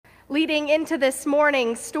Leading into this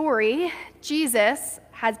morning's story, Jesus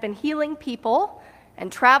has been healing people and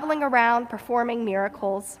traveling around performing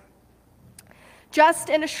miracles. Just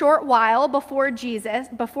in a short while before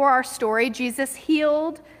our story, Jesus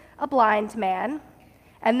healed a blind man,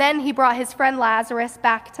 and then he brought his friend Lazarus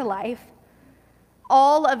back to life.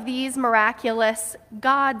 All of these miraculous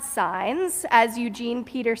God signs, as Eugene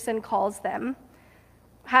Peterson calls them,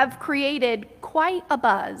 have created quite a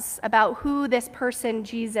buzz about who this person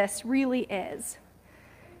Jesus really is.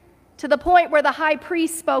 To the point where the high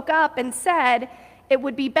priest spoke up and said, it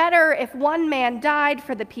would be better if one man died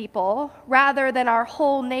for the people rather than our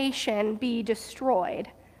whole nation be destroyed.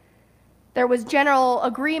 There was general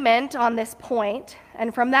agreement on this point,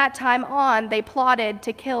 and from that time on, they plotted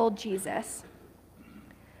to kill Jesus.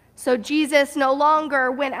 So Jesus no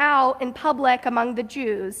longer went out in public among the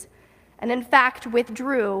Jews, and in fact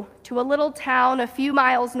withdrew to a little town a few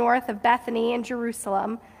miles north of Bethany in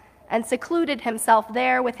Jerusalem and secluded himself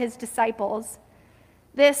there with his disciples.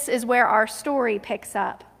 This is where our story picks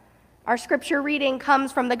up. Our scripture reading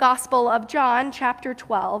comes from the Gospel of John, chapter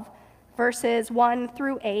 12, verses 1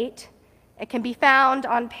 through 8. It can be found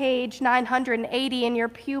on page 980 in your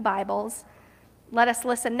pew Bibles. Let us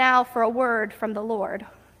listen now for a word from the Lord.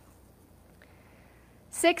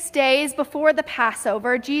 6 days before the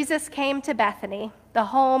Passover, Jesus came to Bethany, the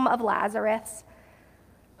home of Lazarus,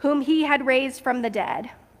 whom he had raised from the dead.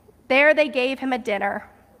 There they gave him a dinner.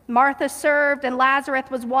 Martha served, and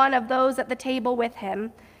Lazarus was one of those at the table with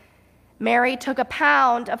him. Mary took a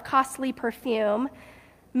pound of costly perfume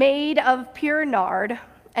made of pure nard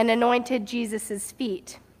and anointed Jesus'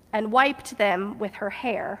 feet and wiped them with her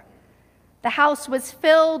hair. The house was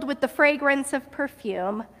filled with the fragrance of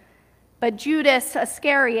perfume. But Judas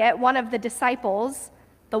Iscariot, one of the disciples,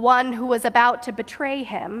 the one who was about to betray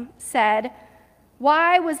him, said,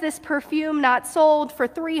 "Why was this perfume not sold for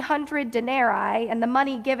 300 denarii and the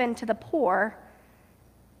money given to the poor?"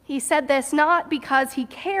 He said this not because he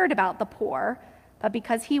cared about the poor, but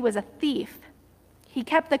because he was a thief. He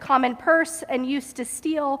kept the common purse and used to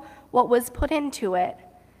steal what was put into it.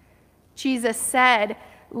 Jesus said,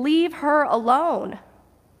 "Leave her alone.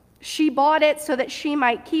 She bought it so that she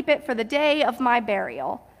might keep it for the day of my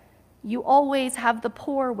burial. You always have the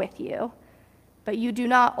poor with you, but you do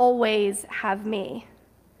not always have me."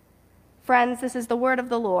 Friends, this is the word of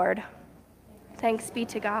the Lord. Thanks be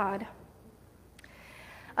to God.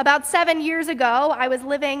 About 7 years ago, I was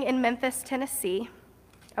living in Memphis, Tennessee.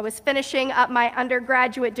 I was finishing up my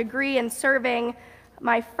undergraduate degree and serving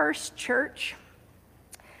my first church.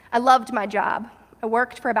 I loved my job. I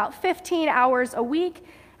worked for about 15 hours a week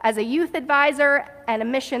as a youth advisor and a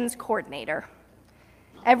missions coordinator.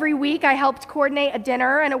 Every week, I helped coordinate a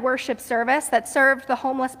dinner and a worship service that served the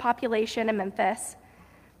homeless population in Memphis.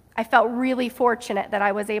 I felt really fortunate that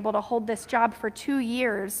I was able to hold this job for 2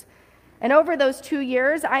 years. And over those 2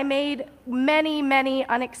 years, I made many, many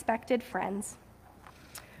unexpected friends.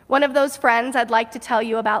 One of those friends I'd like to tell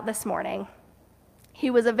you about this morning. He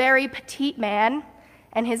was a very petite man,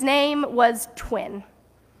 and his name was Twin.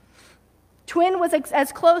 Twin was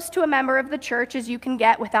as close to a member of the church as you can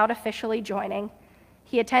get without officially joining.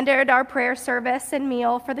 He attended our prayer service and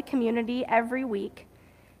meal for the community every week.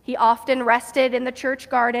 He often rested in the church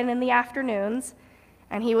garden in the afternoons,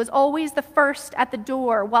 and he was always the first at the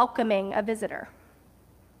door welcoming a visitor.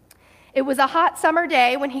 It was a hot summer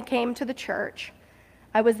day when he came to the church.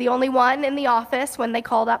 I was the only one in the office when they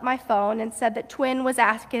called up my phone and said that Twin was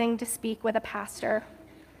asking to speak with a pastor.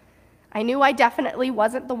 I knew I definitely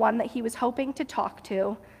wasn't the one that he was hoping to talk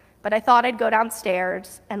to, but I thought I'd go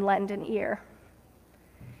downstairs and lend an ear.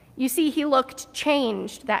 You see, he looked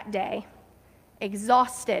changed that day,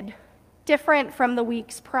 exhausted, different from the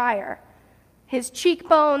weeks prior. His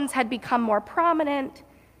cheekbones had become more prominent.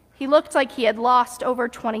 He looked like he had lost over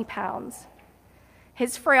 20 pounds.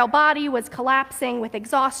 His frail body was collapsing with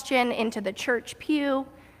exhaustion into the church pew,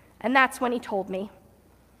 and that's when he told me,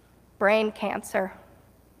 brain cancer.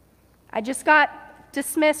 I just got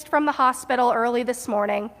dismissed from the hospital early this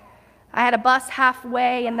morning. I had a bus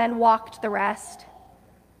halfway and then walked the rest.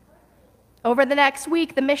 Over the next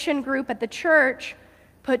week, the mission group at the church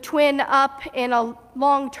put Twin up in a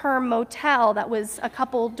long-term motel that was a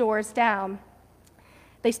couple doors down.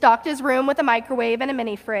 They stocked his room with a microwave and a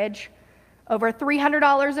mini fridge, over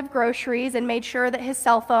 $300 of groceries, and made sure that his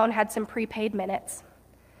cell phone had some prepaid minutes.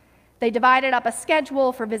 They divided up a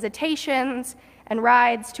schedule for visitations and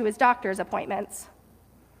rides to his doctor's appointments.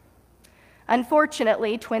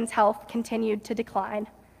 Unfortunately, Twin's health continued to decline.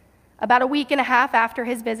 About a week and a half after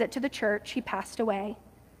his visit to the church, he passed away.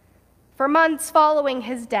 For months following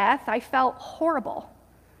his death, I felt horrible.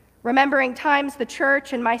 remembering times the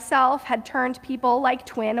church and myself had turned people like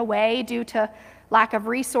Twin away due to lack of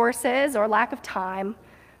resources or lack of time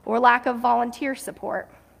or lack of volunteer support.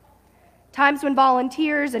 Times when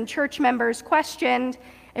volunteers and church members questioned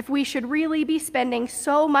if we should really be spending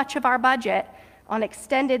so much of our budget on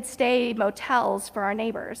extended stay motels for our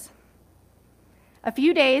neighbors. A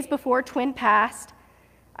few days before Twin passed,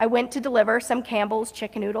 I went to deliver some Campbell's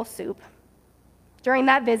chicken noodle soup. During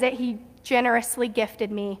that visit, he generously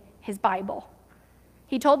gifted me his Bible.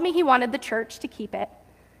 He told me he wanted the church to keep it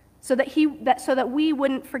so that we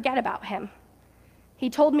wouldn't forget about him. He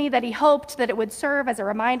told me that he hoped that it would serve as a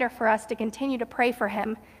reminder for us to continue to pray for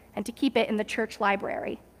him and to keep it in the church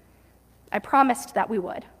library. I promised that we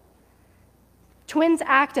would. Twin's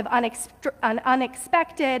act of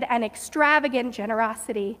unexpected and extravagant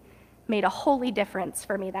generosity made a holy difference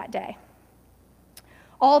for me that day.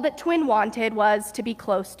 All that Twin wanted was to be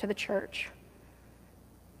close to the church,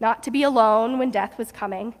 not to be alone when death was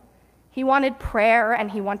coming. He wanted prayer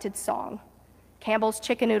and he wanted song. Campbell's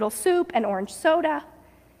chicken noodle soup and orange soda.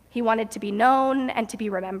 He wanted to be known and to be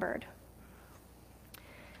remembered.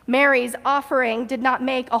 Mary's offering did not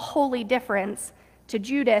make a holy difference to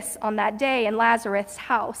Judas on that day in Lazarus'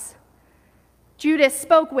 house. Judas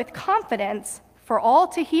spoke with confidence for all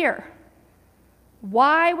to hear.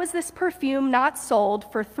 Why was this perfume not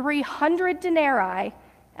sold for 300 denarii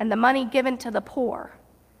and the money given to the poor?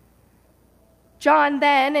 John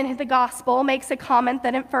then, in the gospel, makes a comment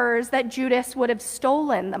that infers that Judas would have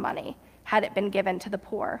stolen the money had it been given to the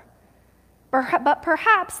poor. But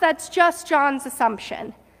perhaps that's just John's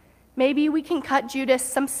assumption. Maybe we can cut Judas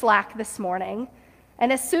some slack this morning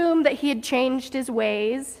and assume that he had changed his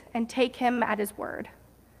ways and take him at his word.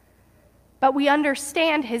 But we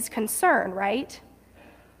understand his concern, right?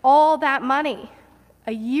 All that money,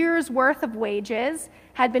 a year's worth of wages,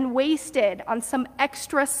 had been wasted on some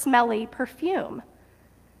extra smelly perfume,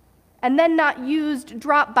 and then not used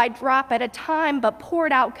drop by drop at a time, but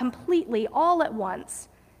poured out completely all at once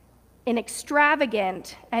in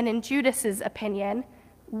extravagant and, in Judas's opinion,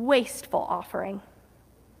 wasteful offering.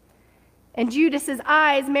 In Judas's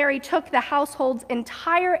eyes, Mary took the household's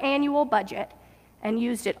entire annual budget and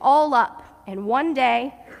used it all up in one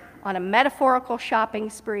day on a metaphorical shopping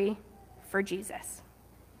spree for Jesus.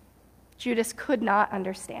 Judas could not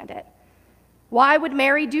understand it. Why would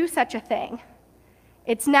Mary do such a thing?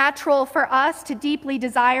 It's natural for us to deeply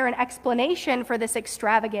desire an explanation for this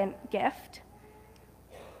extravagant gift.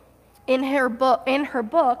 In her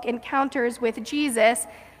book, Encounters with Jesus,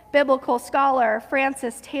 biblical scholar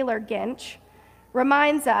Frances Taylor Ginch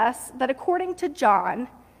reminds us that according to John,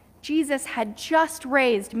 Jesus had just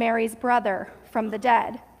raised Mary's brother from the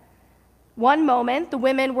dead. One moment, the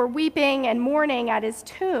women were weeping and mourning at his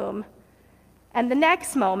tomb, and the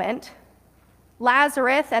next moment,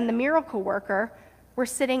 Lazarus and the miracle worker were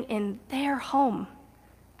sitting in their home,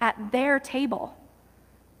 at their table.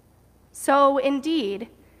 So indeed,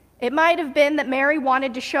 it might have been that Mary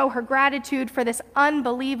wanted to show her gratitude for this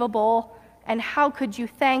unbelievable and how could you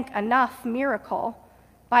thank enough miracle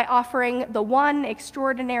by offering the one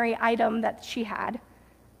extraordinary item that she had,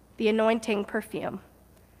 the anointing perfume.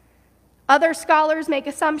 Other scholars make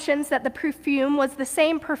assumptions that the perfume was the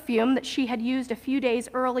same perfume that she had used a few days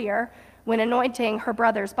earlier when anointing her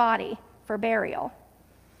brother's body for burial.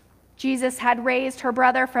 Jesus had raised her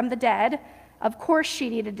brother from the dead. Of course she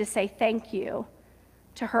needed to say thank you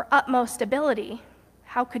to her utmost ability.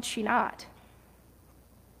 How could she not?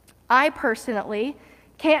 I personally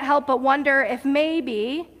can't help but wonder if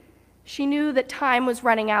maybe she knew that time was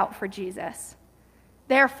running out for Jesus.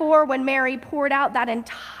 Therefore, when Mary poured out that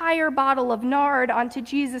entire bottle of nard onto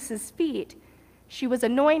Jesus' feet, she was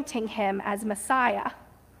anointing him as Messiah,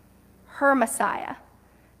 her Messiah,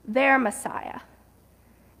 their Messiah.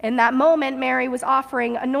 In that moment, Mary was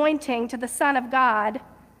offering anointing to the Son of God,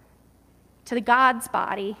 to God's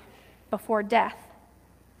body, before death.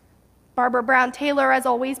 Barbara Brown Taylor, as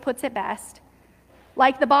always, puts it best.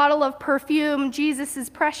 Like the bottle of perfume, Jesus'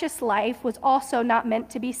 precious life was also not meant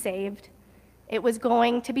to be saved. It was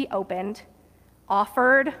going to be opened,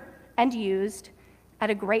 offered, and used at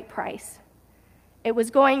a great price. It was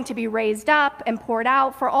going to be raised up and poured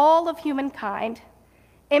out for all of humankind,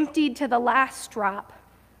 emptied to the last drop,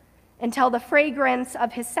 until the fragrance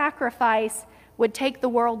of his sacrifice would take the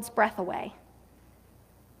world's breath away.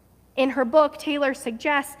 In her book, Taylor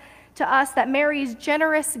suggests to us that Mary's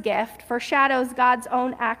generous gift foreshadows God's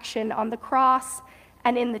own action on the cross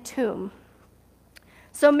and in the tomb.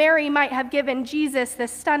 So Mary might have given Jesus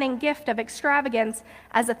this stunning gift of extravagance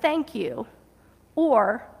as a thank you,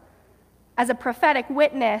 or as a prophetic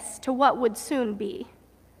witness to what would soon be.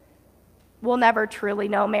 We'll never truly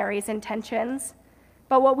know Mary's intentions,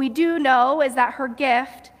 but what we do know is that her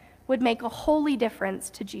gift would make a holy difference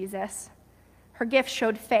to Jesus. Her gift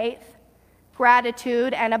showed faith,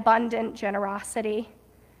 gratitude, and abundant generosity.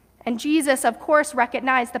 And Jesus, of course,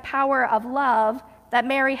 recognized the power of love that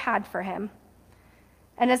Mary had for him.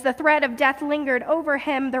 And as the threat of death lingered over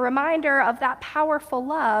him, the reminder of that powerful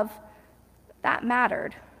love, that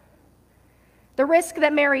mattered. The risk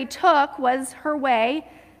that Mary took was her way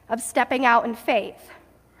of stepping out in faith.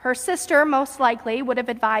 Her sister most likely would have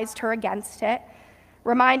advised her against it,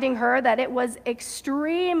 reminding her that it was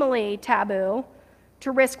extremely taboo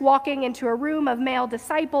to risk walking into a room of male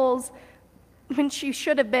disciples when she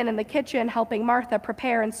should have been in the kitchen helping Martha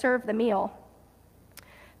prepare and serve the meal.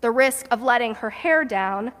 The risk of letting her hair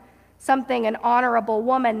down, something an honorable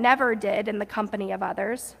woman never did in the company of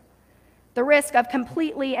others. The risk of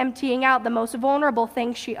completely emptying out the most vulnerable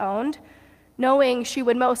thing she owned, knowing she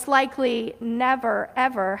would most likely never,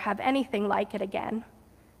 ever have anything like it again.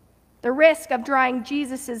 The risk of drying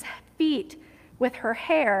Jesus' feet with her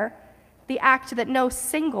hair, the act that no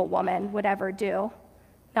single woman would ever do,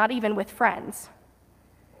 not even with friends.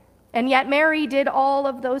 And yet Mary did all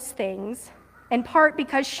of those things, in part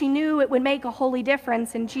because she knew it would make a holy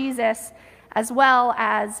difference in Jesus as well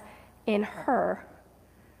as in her.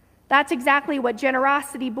 That's exactly what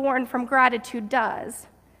generosity born from gratitude does,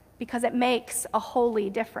 because it makes a holy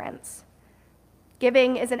difference.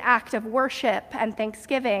 Giving is an act of worship and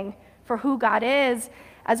thanksgiving for who God is,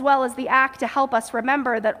 as well as the act to help us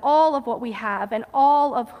remember that all of what we have and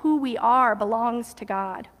all of who we are belongs to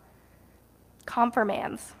God.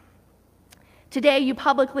 Confirmands. Today you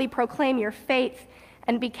publicly proclaim your faith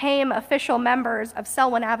and became official members of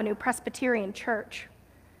Selwyn Avenue Presbyterian Church.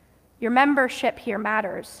 Your membership here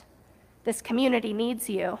matters. This community needs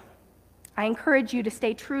you. I encourage you to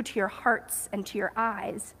stay true to your hearts and to your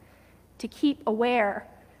eyes, to keep aware,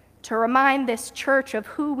 to remind this church of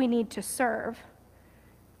who we need to serve,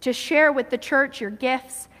 to share with the church your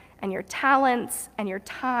gifts and your talents and your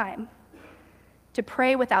time, to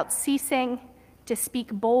pray without ceasing, to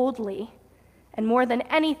speak boldly, and more than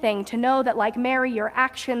anything, to know that like Mary, your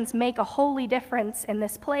actions make a holy difference in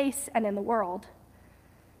this place and in the world.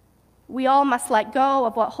 We all must let go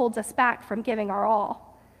of what holds us back from giving our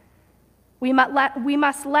all. We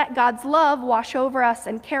must let God's love wash over us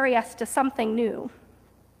and carry us to something new.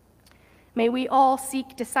 May we all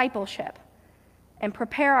seek discipleship and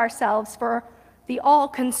prepare ourselves for the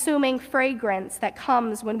all-consuming fragrance that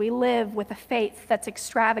comes when we live with a faith that's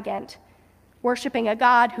extravagant, worshiping a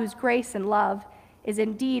God whose grace and love is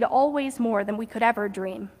indeed always more than we could ever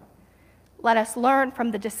dream. Let us learn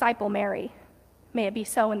from the disciple Mary. May it be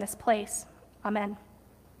so in this place. Amen.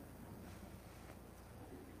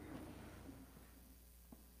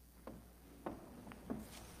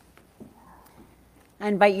 I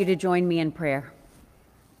invite you to join me in prayer.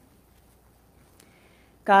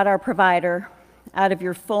 God, our provider, out of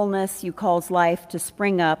your fullness you cause life to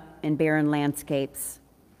spring up in barren landscapes.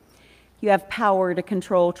 You have power to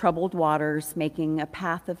control troubled waters, making a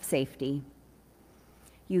path of safety.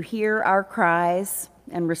 You hear our cries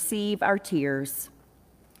and receive our tears.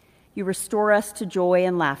 You restore us to joy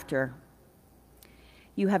and laughter.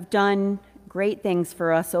 You have done great things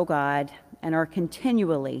for us, O God, and are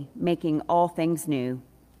continually making all things new.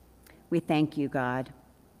 We thank you, God.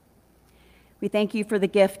 We thank you for the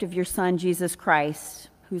gift of your Son, Jesus Christ,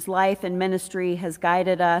 whose life and ministry has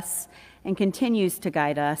guided us and continues to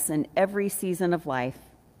guide us in every season of life.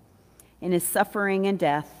 In his suffering and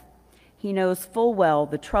death, he knows full well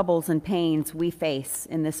the troubles and pains we face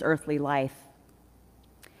in this earthly life.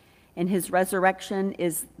 In his resurrection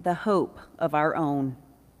is the hope of our own.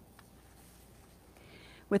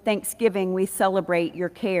 With thanksgiving, we celebrate your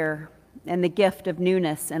care and the gift of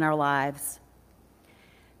newness in our lives,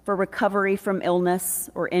 for recovery from illness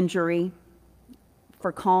or injury,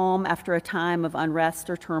 for calm after a time of unrest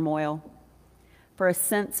or turmoil, for a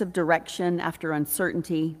sense of direction after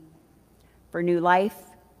uncertainty, for new life,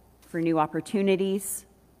 for new opportunities.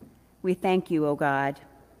 We thank you, O God.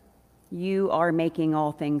 You are making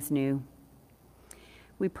all things new.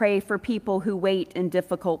 We pray for people who wait in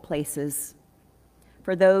difficult places,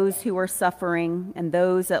 for those who are suffering and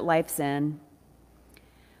those at life's end,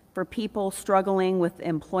 for people struggling with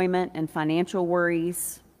employment and financial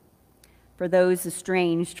worries, for those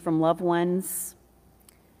estranged from loved ones,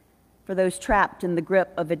 for those trapped in the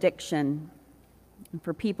grip of addiction, and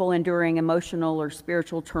for people enduring emotional or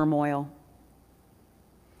spiritual turmoil.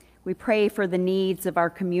 We pray for the needs of our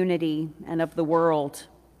community and of the world.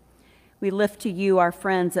 We lift to you our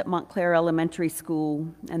friends at Montclair Elementary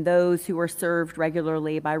School and those who are served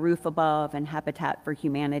regularly by Roof Above and Habitat for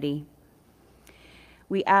Humanity.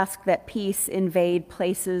 We ask that peace invade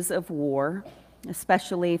places of war,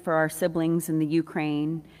 especially for our siblings in the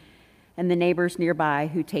Ukraine and the neighbors nearby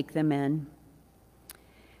who take them in.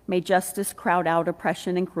 May justice crowd out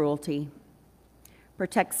oppression and cruelty,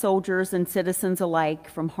 protect soldiers and citizens alike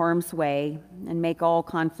from harm's way, and make all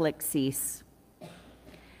conflict cease.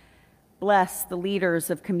 Bless the leaders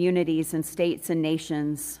of communities and states and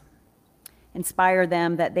nations. Inspire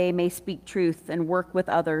them that they may speak truth and work with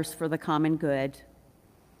others for the common good.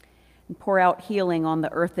 And pour out healing on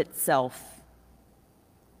the earth itself.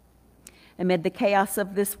 Amid the chaos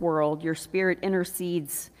of this world, your Spirit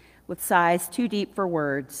intercedes with sighs too deep for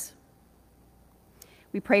words.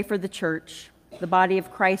 We pray for the church, the body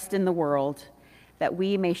of Christ in the world, that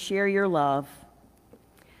we may share your love.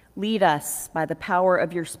 Lead us by the power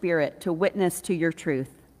of your Spirit to witness to your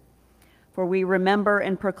truth. For we remember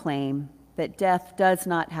and proclaim that death does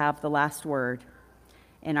not have the last word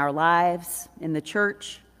in our lives, in the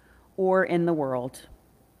church, or in the world.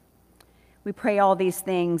 We pray all these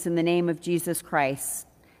things in the name of Jesus Christ,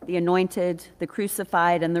 the anointed, the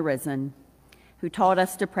crucified, and the risen, who taught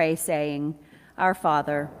us to pray, saying, Our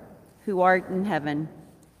Father, who art in heaven,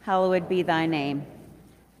 hallowed be thy name.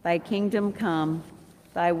 Thy kingdom come,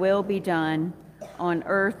 thy will be done, on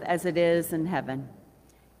earth as it is in heaven.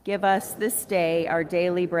 Give us this day our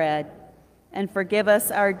daily bread, and forgive us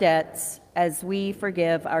our debts as we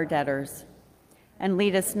forgive our debtors. And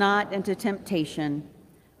lead us not into temptation,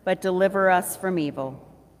 but deliver us from evil.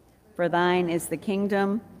 For thine is the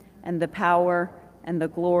kingdom, and the power, and the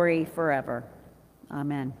glory forever.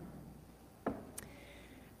 Amen.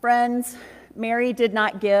 Friends, Mary did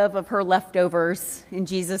not give of her leftovers in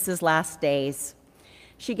Jesus' last days.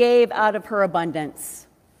 She gave out of her abundance.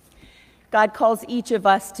 God calls each of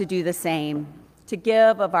us to do the same, to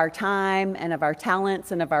give of our time and of our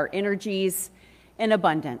talents and of our energies in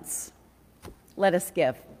abundance. Let us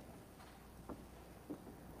give.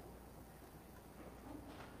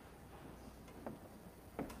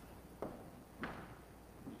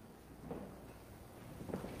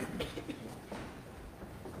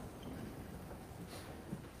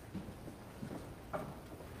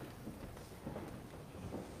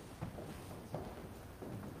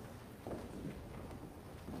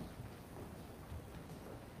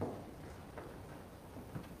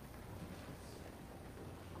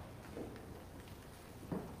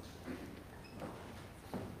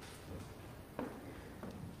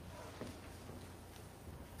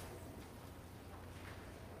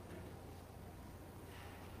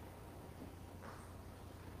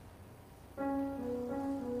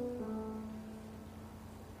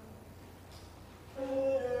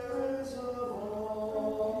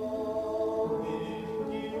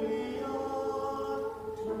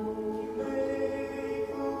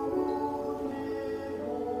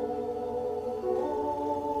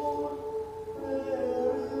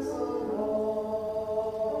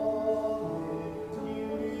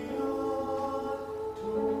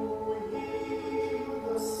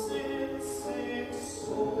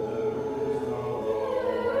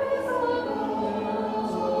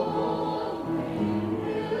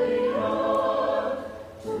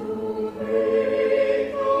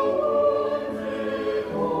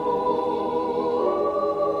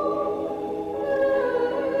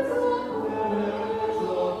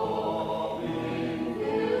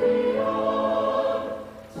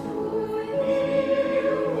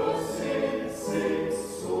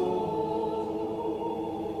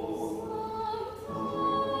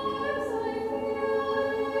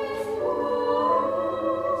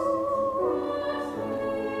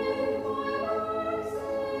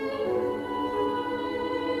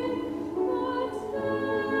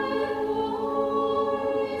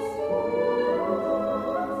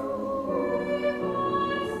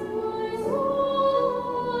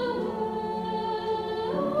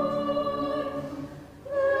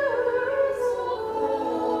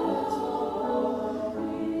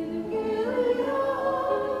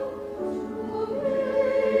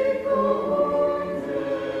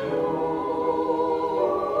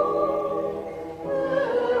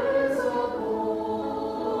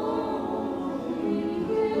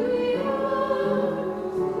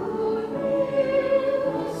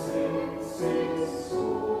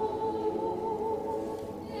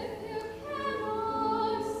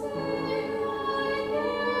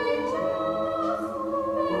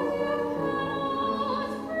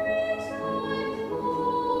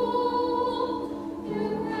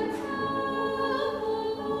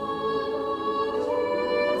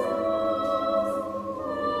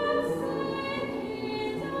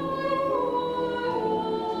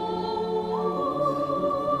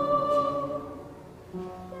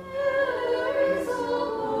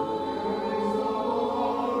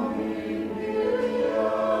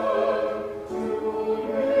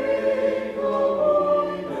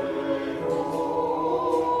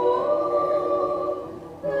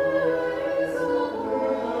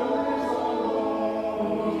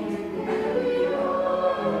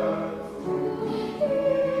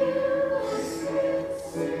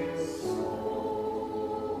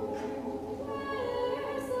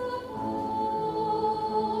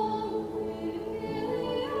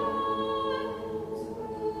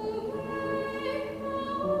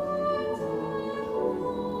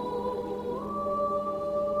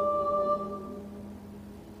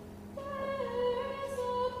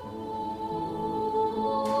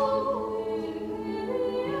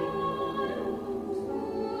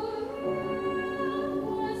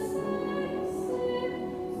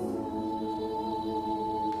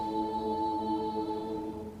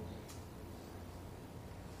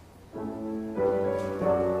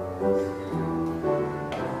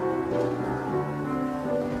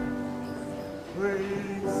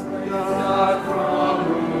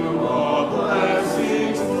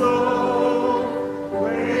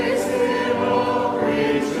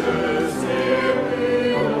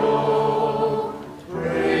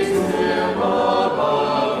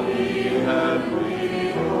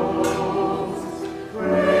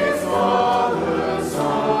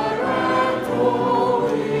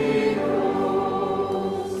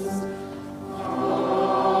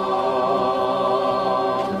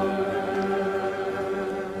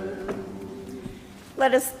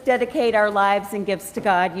 let us dedicate our lives and gifts to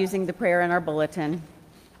God using the prayer in our bulletin.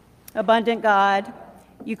 Abundant God,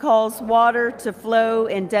 you cause water to flow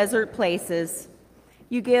in desert places.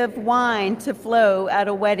 You give wine to flow at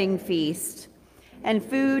a wedding feast, and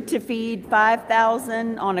food to feed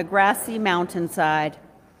 5,000 on a grassy mountainside.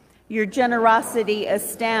 Your generosity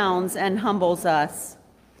astounds and humbles us.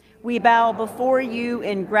 We bow before you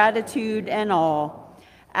in gratitude and awe,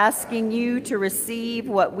 asking you to receive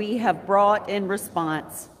what we have brought in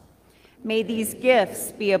response. May these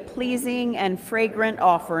gifts be a pleasing and fragrant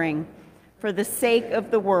offering for the sake of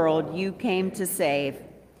the world you came to save.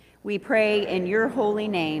 We pray in your holy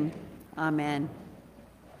name. Amen.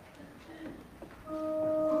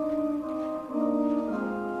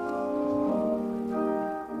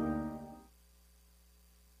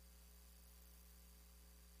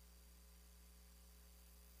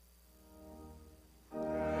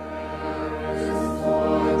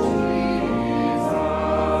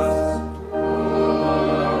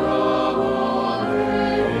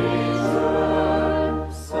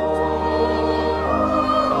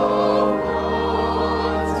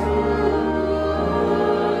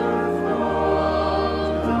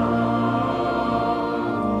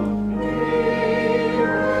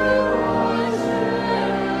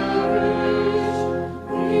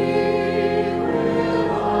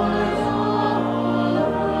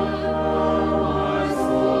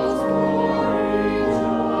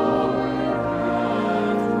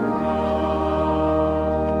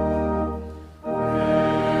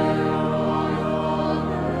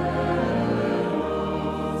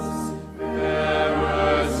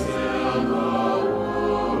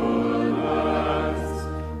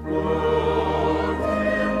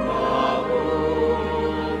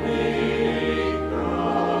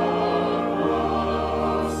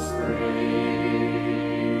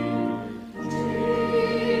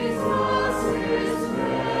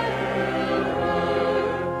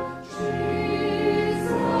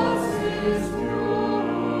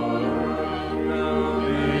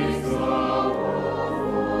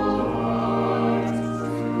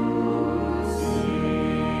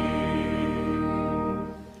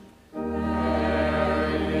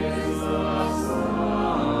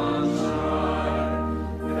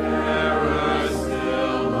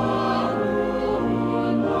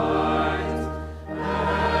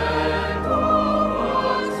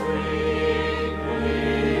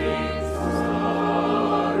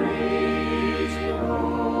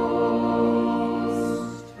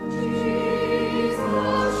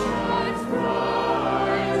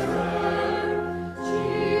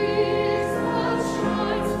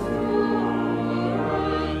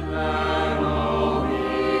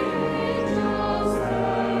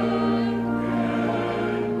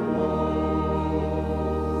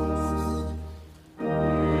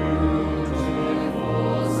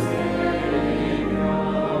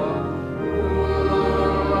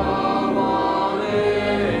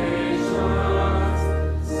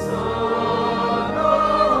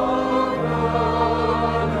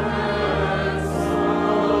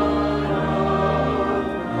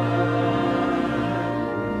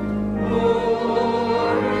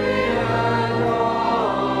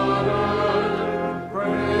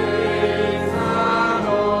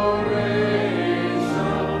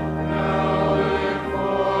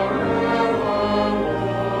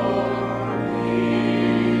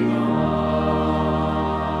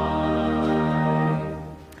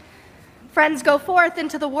 Friends, go forth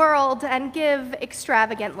into the world and give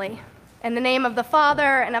extravagantly. In the name of the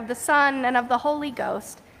Father, and of the Son, and of the Holy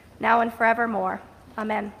Ghost, now and forevermore.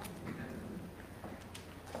 Amen.